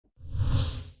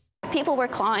People were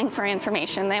clawing for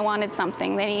information. They wanted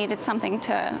something. They needed something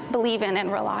to believe in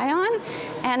and rely on.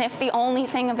 And if the only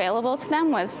thing available to them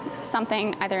was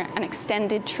something, either an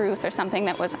extended truth or something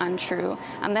that was untrue,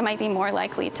 they might be more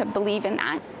likely to believe in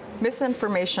that.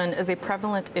 Misinformation is a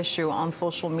prevalent issue on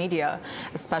social media,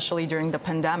 especially during the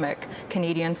pandemic.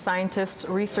 Canadian scientists,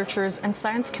 researchers, and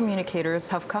science communicators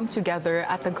have come together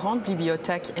at the Grande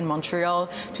Bibliothèque in Montreal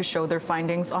to show their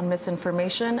findings on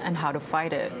misinformation and how to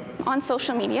fight it. On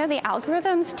social media, the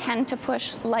algorithms tend to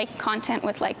push like content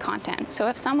with like content. So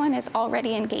if someone is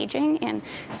already engaging in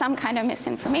some kind of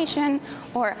misinformation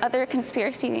or other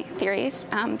conspiracy theories,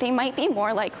 they might be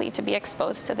more likely to be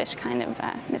exposed to this kind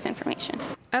of misinformation.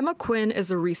 Emma Quinn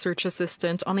is a research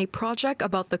assistant on a project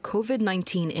about the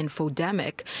COVID-19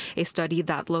 infodemic, a study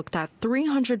that looked at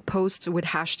 300 posts with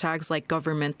hashtags like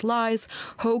government lies,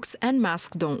 hoax, and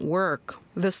masks don't work.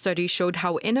 The study showed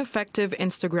how ineffective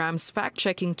Instagram's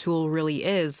fact-checking tool really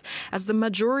is, as the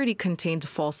majority contained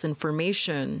false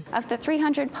information. Of the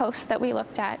 300 posts that we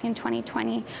looked at in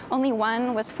 2020, only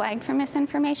one was flagged for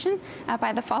misinformation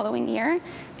by the following year,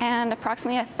 and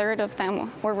approximately a third of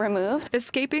them were removed.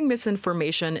 Escaping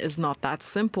misinformation is not that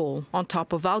simple. On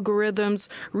top of algorithms,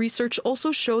 research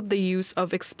also showed the use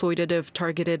of exploitative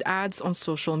targeted ads on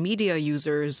social media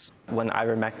users. When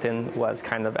ivermectin was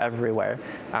kind of everywhere,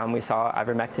 we saw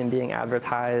ivermectin being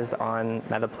advertised on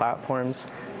meta platforms.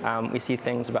 We see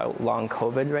things about long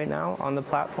COVID right now on the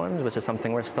platforms, which is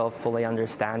something we're still fully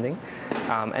understanding.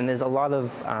 And there's a lot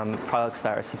of products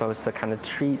that are supposed to kind of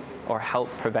treat or help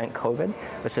prevent COVID,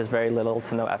 which there's very little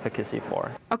to no efficacy for.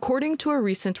 According to a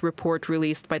recent report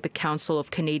released by the Council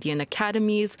of Canadian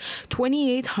Academies,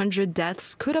 2,800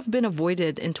 deaths could have been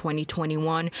avoided in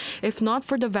 2021 if not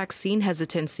for the vaccine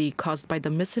hesitancy caused by the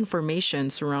misinformation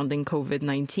surrounding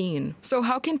COVID-19. So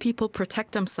how can people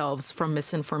protect themselves from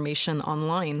misinformation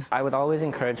online? I would always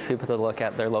encourage people to look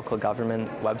at their local government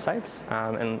websites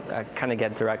and kind of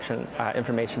get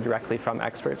information directly from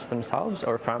experts themselves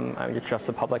or from your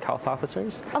trusted public health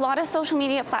officers. A lot of social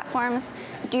media platforms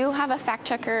do have a fact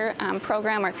checker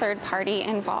program or third party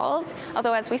involved,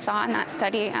 although as we saw in that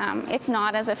study, it's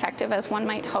not as effective as one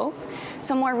might hope.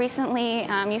 So more recently,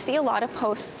 you see a lot of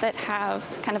posts that have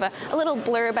kind of a little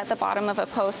blurb at the bottom of a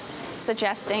post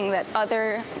suggesting that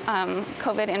other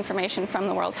COVID information from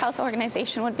the World Health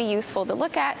Organization would be useful to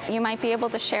look at. You might be able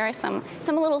to share some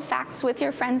little facts with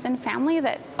your friends and family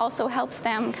that also helps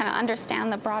them kind of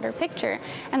understand the broader picture.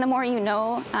 And the more you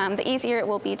know, the easier it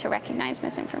will be to recognize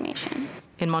misinformation.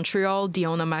 In Montreal,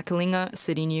 Diona Makalinga,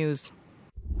 City News.